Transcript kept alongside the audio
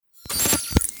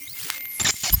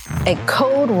a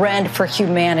code red for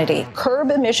humanity. Curb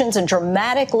emissions and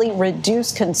dramatically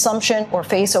reduce consumption or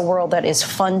face a world that is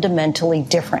fundamentally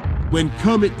different. When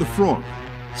Kermit the Frog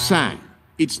sang,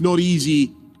 "It's not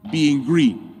easy being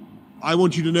green," I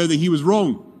want you to know that he was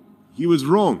wrong. He was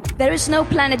wrong. There is no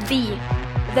planet B.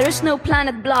 There is no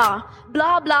planet blah.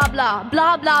 Blah, blah, blah,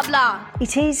 blah, blah, blah.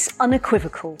 It is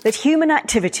unequivocal that human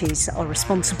activities are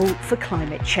responsible for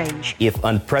climate change. If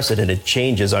unprecedented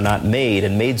changes are not made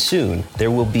and made soon, there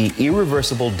will be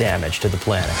irreversible damage to the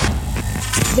planet.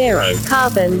 Zero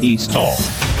carbon. East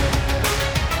off.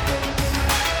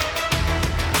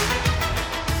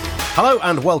 Hello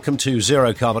and welcome to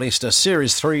Zero Carbonista,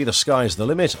 Series 3, The Sky's the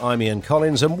Limit. I'm Ian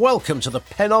Collins and welcome to the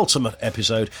penultimate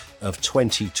episode of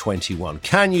 2021.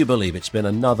 Can you believe it's been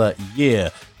another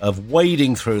year of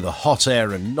wading through the hot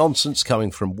air and nonsense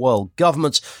coming from world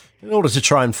governments in order to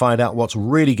try and find out what's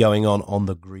really going on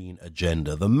the green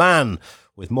agenda? The man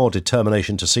with more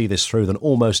determination to see this through than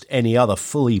almost any other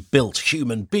fully built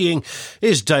human being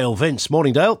is Dale Vince.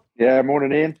 Morning, Dale. Yeah,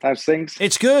 morning, Ian. How's things?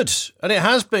 It's good, and it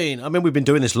has been. I mean, we've been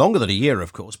doing this longer than a year,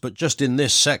 of course, but just in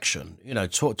this section,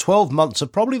 12 months are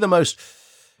probably the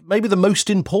most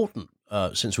important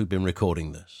since we've been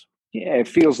recording this. Yeah, it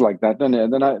feels like that, doesn't it?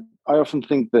 And then I often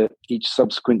think that each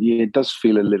subsequent year does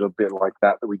feel a little bit like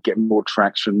that we get more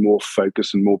traction, more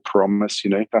focus and more promise,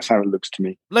 That's how it looks to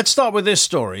me. Let's start with this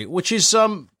story, which is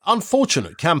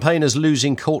unfortunate. Campaigners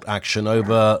losing court action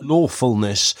over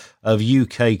lawfulness of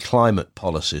UK climate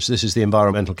policies. This is the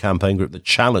environmental campaign group that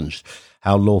challenged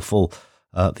how lawful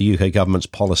the UK government's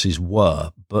policies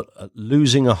were, but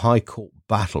losing a high court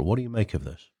battle. What do you make of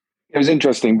this? It was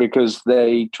interesting because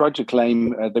they tried to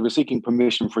claim they were seeking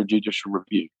permission for a judicial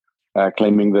review,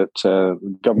 claiming that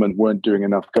government weren't doing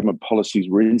enough, government policies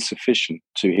were insufficient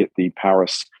to hit the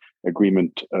Paris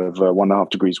Agreement of 1.5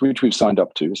 degrees, which we've signed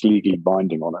up to. It's legally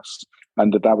binding on us,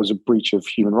 and that was a breach of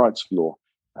human rights law.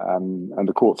 And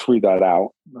the court threw that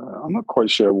out. I'm not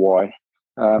quite sure why.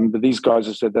 But these guys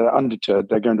have said they're undeterred.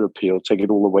 They're going to appeal, take it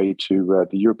all the way to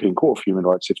the European Court of Human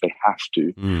Rights if they have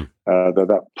to. Though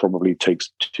that probably takes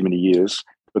too many years,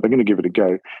 but they're going to give it a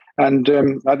go. And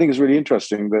I think it's really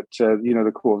interesting that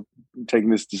the court taking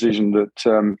this decision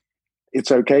that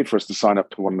it's okay for us to sign up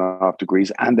to 1.5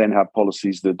 degrees and then have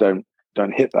policies that don't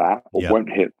hit that or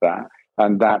won't hit that,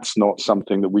 and that's not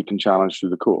something that we can challenge through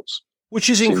the courts. Which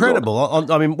is incredible.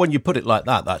 I mean, when you put it like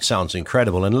that, that sounds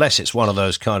incredible, unless it's one of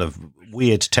those kind of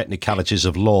weird technicalities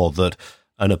of law that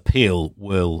an appeal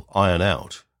will iron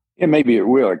out. Yeah, maybe it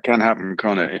will. It can happen,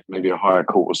 can't it? Maybe a higher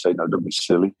court will say, no, don't be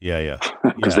silly. Yeah.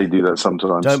 Because they do that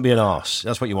sometimes. Don't be an arse.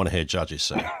 That's what you want to hear judges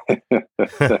say.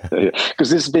 Because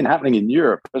this has been happening in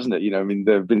Europe, hasn't it?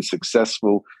 There have been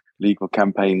successful legal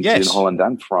campaigns in Holland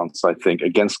and France, I think,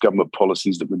 against government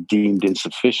policies that were deemed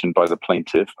insufficient by the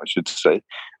plaintiff, I should say,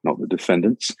 not the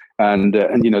defendants. And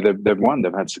they've won.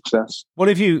 They've had success. Well,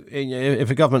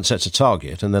 if a government sets a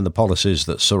target and then the policies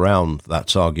that surround that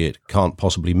target can't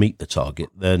possibly meet the target,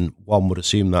 then one would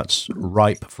assume that's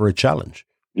ripe for a challenge.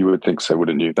 You would think so,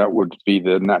 wouldn't you? That would be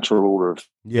the natural order of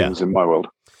things in my world.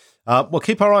 We'll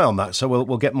keep our eye on that, so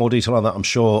we'll get more detail on that, I'm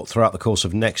sure, throughout the course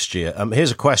of next year.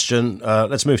 Here's a question.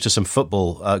 Let's move to some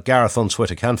football. Gareth on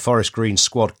Twitter, can Forest Green's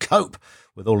squad cope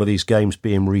with all of these games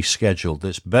being rescheduled?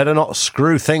 This better not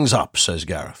screw things up, says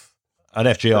Gareth. An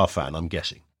FGR fan, I'm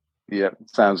guessing. Yeah,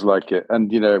 sounds like it. And,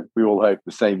 we all hope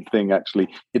the same thing, actually.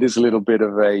 It is a little bit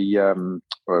of a,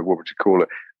 what would you call it,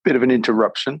 bit of an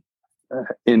interruption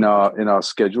in our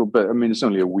schedule. But, I mean, it's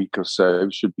only a week or so.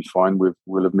 It should be fine.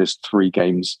 We'll have missed 3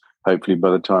 games hopefully by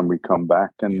the time we come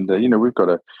back. And, we've got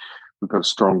a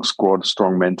strong squad,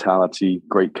 strong mentality,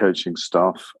 great coaching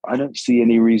staff. I don't see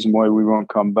any reason why we won't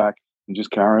come back and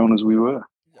just carry on as we were.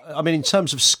 I mean, in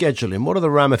terms of scheduling, what are the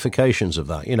ramifications of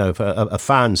that? If a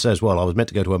fan says, well, I was meant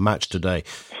to go to a match today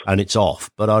and it's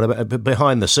off, but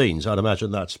behind the scenes, I'd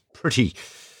imagine that's pretty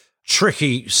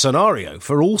tricky scenario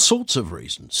for all sorts of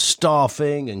reasons,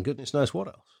 staffing and goodness knows what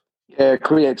else. Yeah, it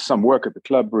creates some work at the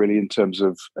club, really, in terms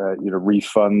of,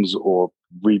 refunds or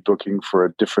rebooking for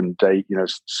a different date,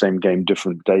 same game,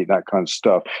 different date, that kind of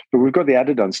stuff. But we've got the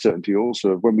added uncertainty also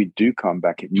of when we do come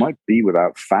back, it might be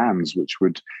without fans, which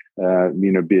would,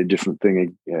 be a different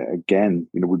thing again.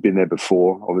 We've been there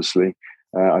before, obviously.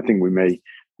 I think we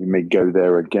may go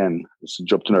there again. It's a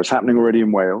job to know. It's happening already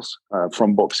in Wales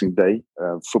from Boxing Day.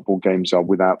 Football games are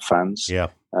without fans. Yeah.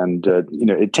 And,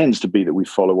 it tends to be that we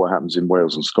follow what happens in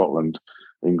Wales and Scotland.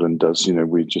 England does.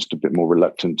 We're just a bit more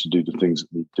reluctant to do the things that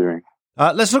we're doing.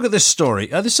 Let's look at this story.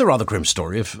 This is a rather grim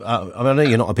story. I know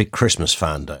you're not a big Christmas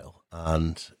fan, Dale,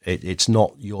 and it's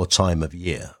not your time of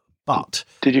year. But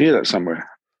did you hear that somewhere?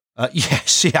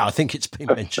 Yes, I think it's been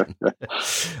mentioned.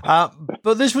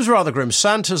 But this was rather grim.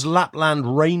 Santa's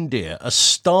Lapland reindeer are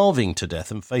starving to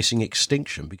death and facing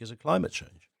extinction because of climate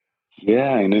change.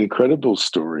 Yeah, an incredible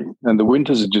story. And the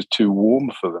winters are just too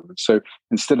warm for them. So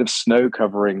instead of snow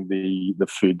covering the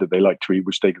food that they like to eat,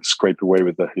 which they can scrape away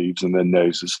with their hooves and their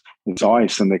noses, it's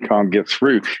ice and they can't get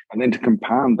through. And then to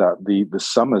compound that, the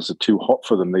summers are too hot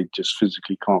for them. They just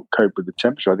physically can't cope with the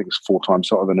temperature. I think it's 4 times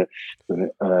hotter than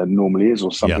it normally is,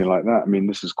 or something like that. I mean,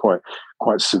 this is quite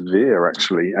severe,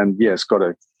 actually. And yeah, it's got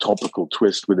a topical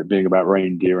twist with it being about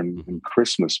reindeer and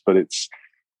Christmas, but it's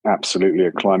absolutely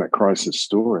a climate crisis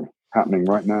story happening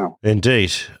right now.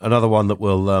 Indeed. Another one that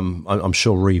we'll, I'm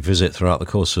sure, revisit throughout the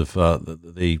course of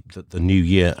the new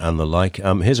year and the like.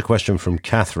 Here's a question from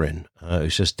Catherine, who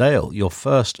says, Dale, your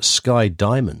first Sky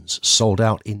Diamonds sold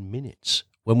out in minutes.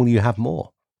 When will you have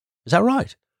more? Is that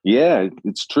right? Yeah,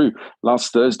 it's true.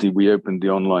 Last Thursday, we opened the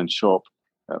online shop,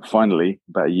 finally,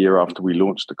 about a year after we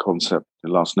launched the concept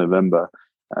last November.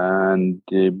 And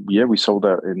we sold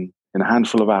out in a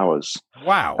handful of hours.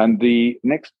 Wow. And the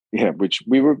next... Yeah, which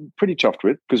we were pretty chuffed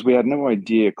with, because we had no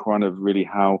idea kind of really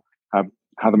how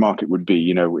the market would be,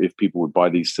 you know, if people would buy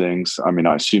these things. I mean,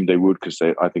 I assumed they would, because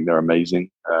I think they're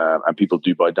amazing, and people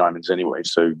do buy diamonds anyway,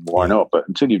 so why not? But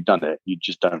until you've done it, you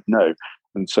just don't know.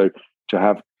 And so to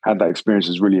have had that experience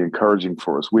is really encouraging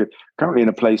for us. We're currently in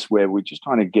a place where we're just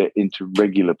trying to get into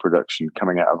regular production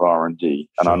coming out of R&D,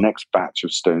 and our next batch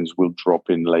of stones will drop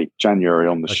in late January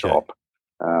on the shop.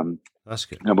 That's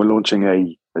good. And we're launching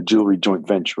a jewelry joint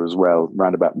venture as well,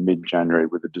 around about mid-January,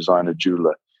 with a designer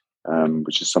jeweler,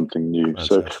 which is something new.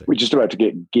 Fantastic. So we're just about to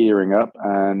get gearing up.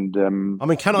 And I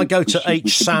mean, can I go to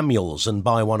H. Samuels and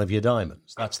buy one of your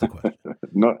diamonds? That's the question.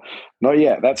 Not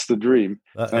yet. That's the dream.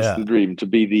 That's the dream, to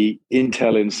be the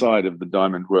Intel inside of the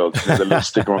diamond world. You know, the little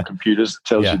sticker on computers that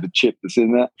tells you the chip that's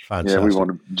in there. Fantastic. Yeah, we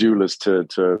want jewelers to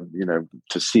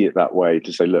see it that way,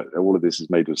 to say, look, all of this is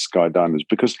made of Sky Diamonds,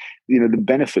 because you know the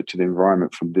benefit to the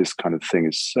environment from this kind of thing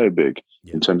is so big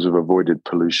in terms of avoided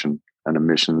pollution and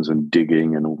emissions and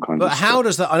digging and all kinds of stuff. But how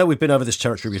does that? I know we've been over this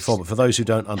territory before, but for those who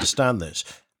don't understand this,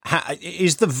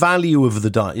 is the value of the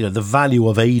value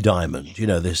of a diamond?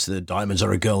 The diamonds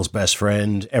are a girl's best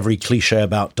friend. Every cliche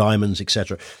about diamonds,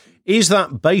 etc. Is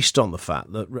that based on the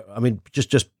fact that, I mean,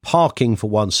 just parking for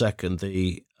 1 second,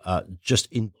 the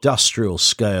just industrial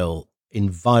scale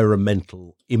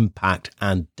environmental impact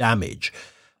and damage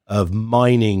of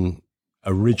mining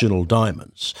original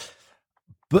diamonds?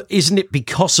 But isn't it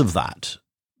because of that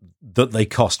they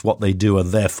cost what they do,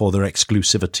 and therefore their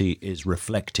exclusivity is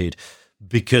reflected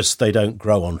because they don't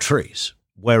grow on trees?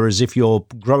 Whereas if you're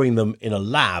growing them in a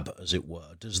lab, as it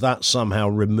were, does that somehow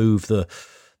remove the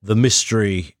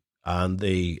mystery and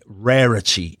the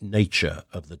rarity nature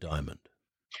of the diamond?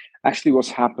 Actually,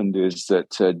 what's happened is that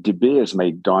De Beers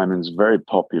made diamonds very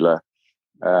popular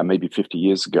maybe 50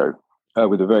 years ago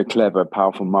with a very clever,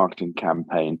 powerful marketing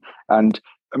campaign. And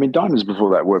I mean, diamonds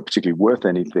before that weren't particularly worth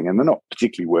anything, and they're not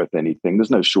particularly worth anything. There's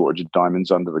no shortage of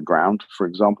diamonds under the ground, for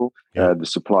example. The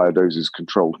supply of those is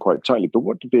controlled quite tightly. But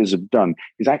what De Beers have done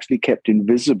is actually kept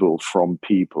invisible from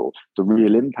people the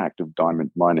real impact of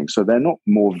diamond mining. So they're not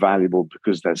more valuable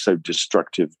because they're so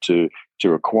destructive to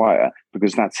acquire,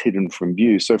 because that's hidden from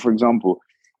view. So, for example,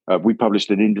 we published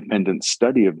an independent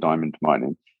study of diamond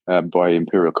mining by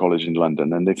Imperial College in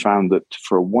London, and they found that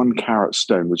for a 1 carat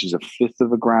stone, which is 1/5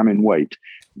 of a gram in weight,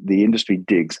 the industry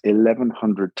digs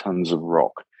 1,100 tons of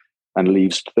rock and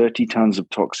leaves 30 tons of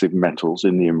toxic metals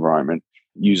in the environment,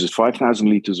 uses 5,000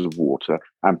 liters of water,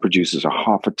 and produces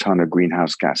 0.5 ton of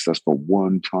greenhouse gas. That's for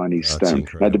one tiny stone.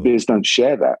 Now, De Beers don't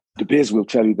share that. De Beers will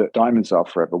tell you that diamonds are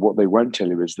forever. What they won't tell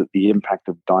you is that the impact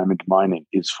of diamond mining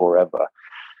is forever.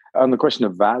 On the question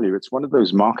of value, it's one of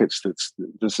those markets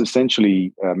that's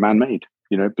essentially man-made.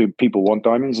 You know, people want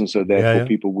diamonds, and so therefore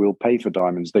people will pay for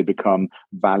diamonds. They become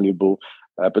valuable.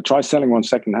 But try selling one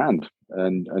secondhand,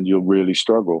 and you'll really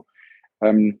struggle.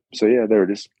 So yeah, there it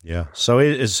is. Yeah. So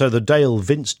the Dale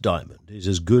Vince diamond is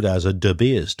as good as a De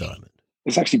Beers diamond.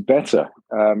 It's actually better.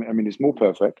 I mean, it's more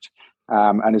perfect,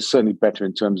 and it's certainly better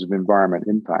in terms of environment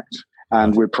impact.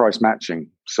 And we're price matching,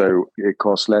 so it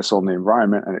costs less on the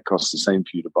environment, and it costs the same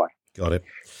for you to buy. Got it.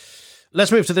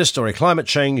 Let's move to this story. Climate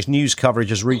change news coverage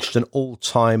has reached an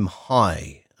all-time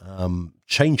high,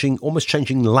 almost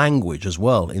changing language as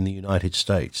well in the United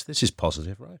States. This is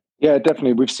positive, right? Yeah,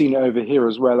 definitely. We've seen it over here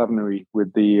as well, haven't we?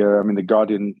 With the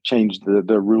Guardian changed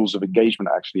the rules of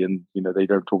engagement, actually, and they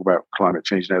don't talk about climate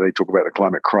change now; they talk about the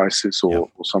climate crisis or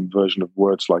some version of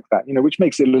words like that. Which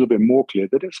makes it a little bit more clear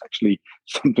that it's actually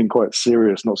something quite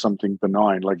serious, not something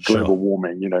benign like global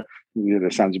warming.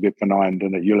 It sounds a bit benign,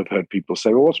 doesn't it? You'll have heard people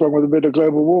say, well, what's wrong with a bit of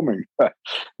global warming?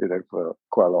 For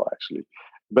quite a lot, actually.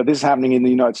 But this is happening in the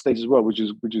United States as well, which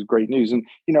is great news. And,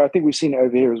 I think we've seen it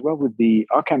over here as well with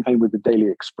our campaign with the Daily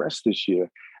Express this year.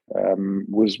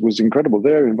 Was incredible.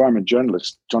 Their environment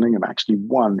journalist, John Ingham, actually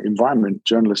won Environment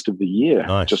Journalist of the Year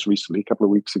just recently, a couple of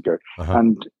weeks ago.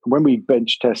 And when we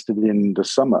bench tested in the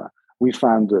summer, we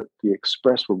found that the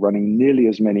Express were running nearly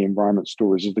as many environment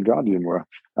stories as the Guardian were.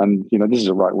 And, this is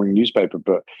a right-wing newspaper,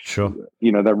 but,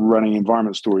 they're running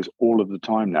environment stories all of the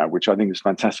time now, which I think is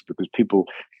fantastic because people,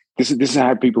 this is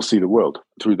how people see the world,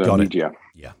 through the media.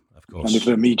 Yeah. Course. And if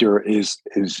the media is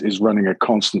running a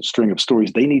constant string of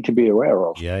stories they need to be aware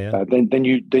of, then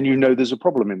you know there's a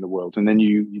problem in the world, and then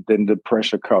the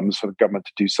pressure comes for the government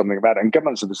to do something about it. And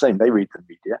governments are the same; they read the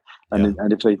media,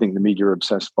 and if they think the media are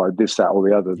obsessed by this, that, or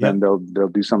the other, then they'll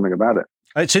do something about it.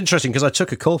 It's interesting because I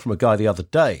took a call from a guy the other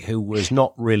day who was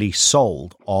not really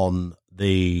sold on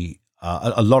the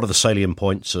a lot of the salient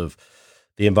points of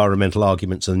the environmental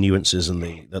arguments and the nuances and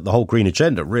the whole green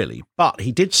agenda, really. But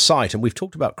he did cite, and we've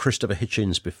talked about Christopher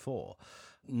Hitchens before,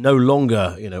 no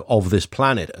longer, of this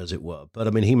planet, as it were. But,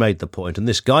 I mean, he made the point, and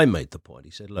this guy made the point.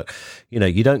 He said, look,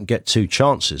 you don't get two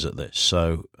chances at this.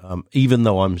 So even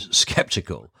though I'm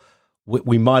skeptical,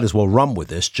 we might as well run with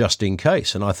this just in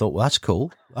case. And I thought, well, that's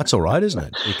cool. That's all right, isn't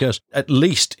it? Because at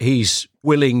least he's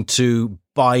willing to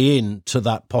buy in to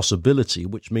that possibility,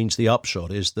 which means the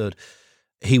upshot is that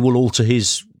he will alter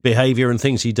his behavior and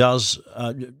things he does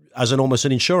as almost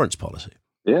an insurance policy.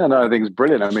 Yeah, no, I think it's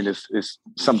brilliant. I mean, it's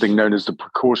something known as the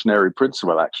precautionary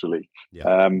principle, actually.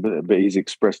 Yeah. But he's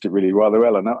expressed it really rather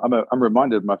well. And I'm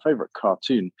reminded of my favorite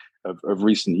cartoon of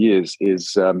recent years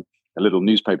is a little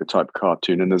newspaper type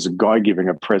cartoon. And there's a guy giving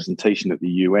a presentation at the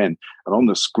UN. And on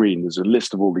the screen, there's a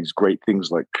list of all these great things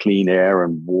like clean air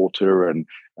and water and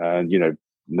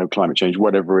no climate change,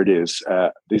 whatever it is,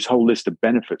 this whole list of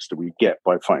benefits that we get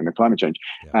by fighting the climate change.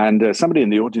 Yeah. And somebody in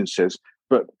the audience says,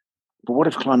 but what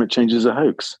if climate change is a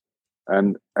hoax?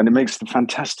 And it makes the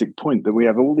fantastic point that we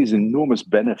have all these enormous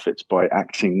benefits by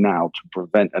acting now to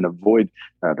prevent and avoid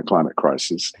the climate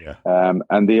crisis. Yeah.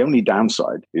 And the only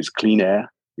downside is clean air,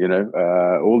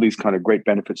 all these kind of great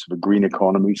benefits of a green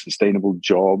economy, sustainable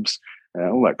jobs,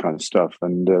 all that kind of stuff.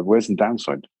 And where's the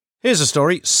downside? Here's a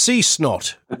story. Sea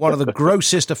snot, one of the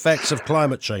grossest effects of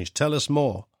climate change. Tell us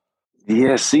more.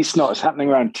 Yeah, sea snot is happening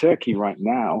around Turkey right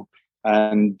now.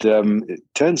 And it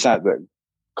turns out that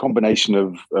combination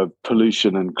of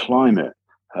pollution and climate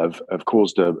have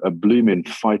caused a bloom in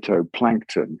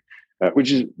phytoplankton,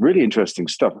 which is really interesting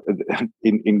stuff.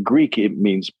 In Greek, it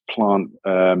means plant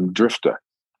drifter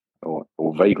or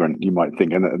vagrant, you might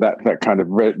think. And that kind of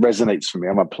resonates for me.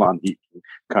 I'm a plant-eating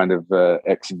kind of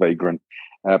ex-vagrant.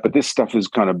 But this stuff has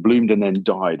kind of bloomed and then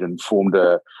died and formed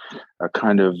a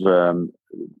kind of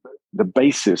the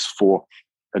basis for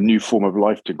a new form of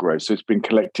life to grow. So it's been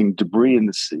collecting debris in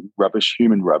the sea, rubbish,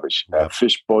 human rubbish,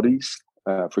 fish bodies,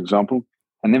 for example.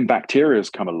 And then bacteria has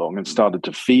come along and started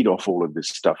to feed off all of this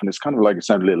stuff. And it's kind of like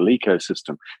its own little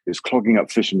ecosystem. It's clogging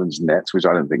up fishermen's nets, which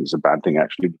I don't think is a bad thing,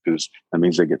 actually, because that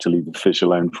means they get to leave the fish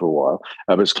alone for a while.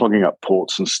 But it's clogging up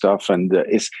ports and stuff. And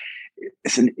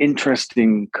it's an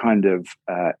interesting kind of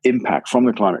impact from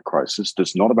the climate crisis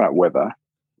that's not about weather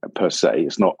per se.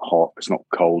 It's not hot, it's not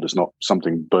cold, it's not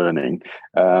something burning,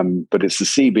 but it's the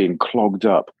sea being clogged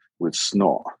up with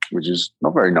snot, which is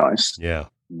not very nice. Yeah,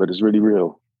 but it's really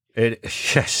real.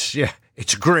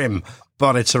 It's grim,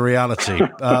 but it's a reality.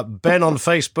 Ben on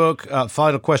Facebook,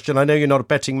 final question. I know you're not a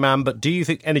betting man, but do you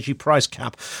think energy price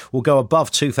cap will go above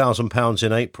 £2,000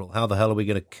 in April? How the hell are we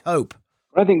going to cope?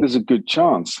 I think there's a good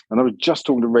chance. And I was just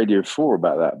talking to Radio 4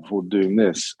 about that before doing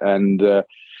this. And,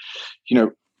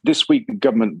 this week the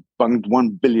government bunged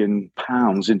 £1 billion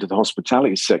into the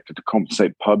hospitality sector to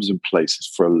compensate pubs and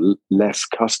places for less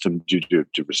custom due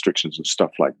to restrictions and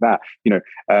stuff like that,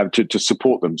 to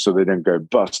support them so they don't go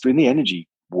bust. In the energy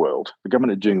world, the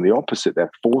government are doing the opposite.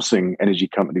 They're forcing energy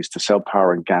companies to sell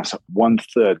power and gas at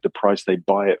 1/3 the price they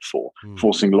buy it for,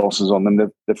 forcing losses on them.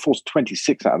 They've forced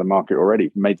 26 out of the market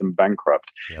already, made them bankrupt.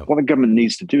 Yeah. What the government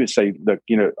needs to do is say that,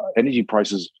 energy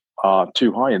prices are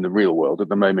too high in the real world. At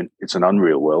the moment, it's an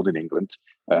unreal world in England,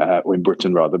 or in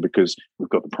Britain rather, because we've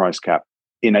got the price cap.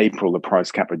 In April, the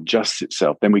price cap adjusts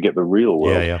itself. Then we get the real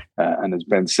world. Yeah. And as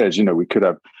Ben says, we could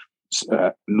have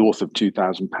north of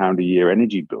 £2,000 a year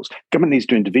energy bills. Government needs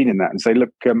to intervene in that and say, look,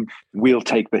 we'll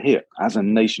take the hit. As a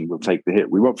nation, we'll take the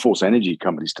hit. We won't force energy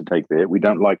companies to take the hit. We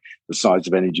don't like the size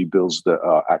of energy bills that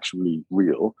are actually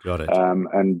real. Got it.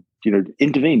 And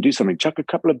intervene, do something, chuck a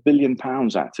couple of £1 billion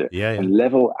at it and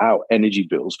level out energy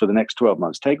bills for the next 12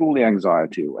 months. Take all the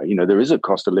anxiety away. There is a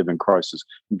cost of living crisis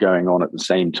going on at the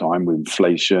same time with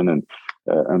inflation and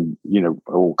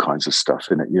all kinds of stuff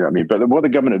in it. You know what I mean? But what the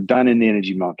government have done in the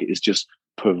energy market is just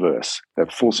perverse. They're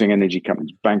forcing energy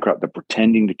companies bankrupt. They're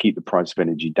pretending to keep the price of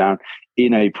energy down.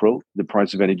 In April, the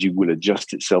price of energy will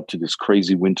adjust itself to this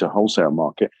crazy winter wholesale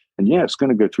market. And it's going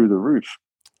to go through the roof.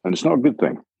 And it's not a good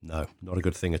thing. No, not a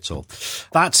good thing at all.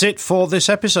 That's it for this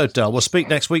episode, Del. We'll speak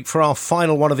next week for our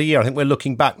final one of the year. I think we're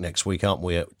looking back next week, aren't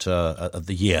we, at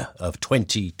the year of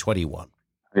 2021.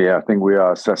 Yeah, I think we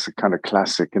are. So that's a kind of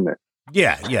classic, isn't it?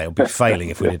 Yeah, it would be failing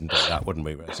if we didn't do that, wouldn't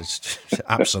we, Rez? It's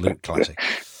absolute classic.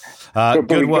 But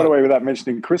we got away without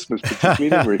mentioning Christmas, particularly,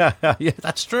 didn't we? Yeah,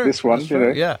 that's true. This one,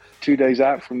 true. 2 days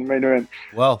out from the main event.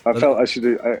 Well, I felt I should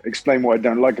explain what I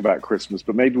don't like about Christmas,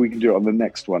 but maybe we can do it on the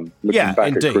next one. Looking back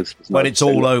indeed. At Christmas, when it's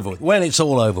all over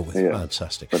with.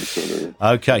 Fantastic.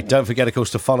 Okay, don't forget, of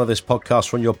course, to follow this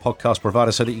podcast on your podcast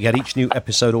provider so that you get each new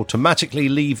episode automatically.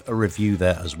 Leave a review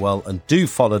there as well. And do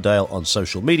follow Dale on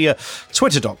social media,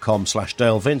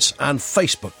 twitter.com/DaleVince and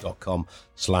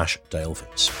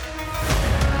facebook.com/DaleVince.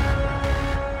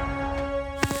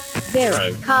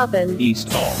 Zero Carbon East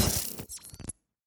of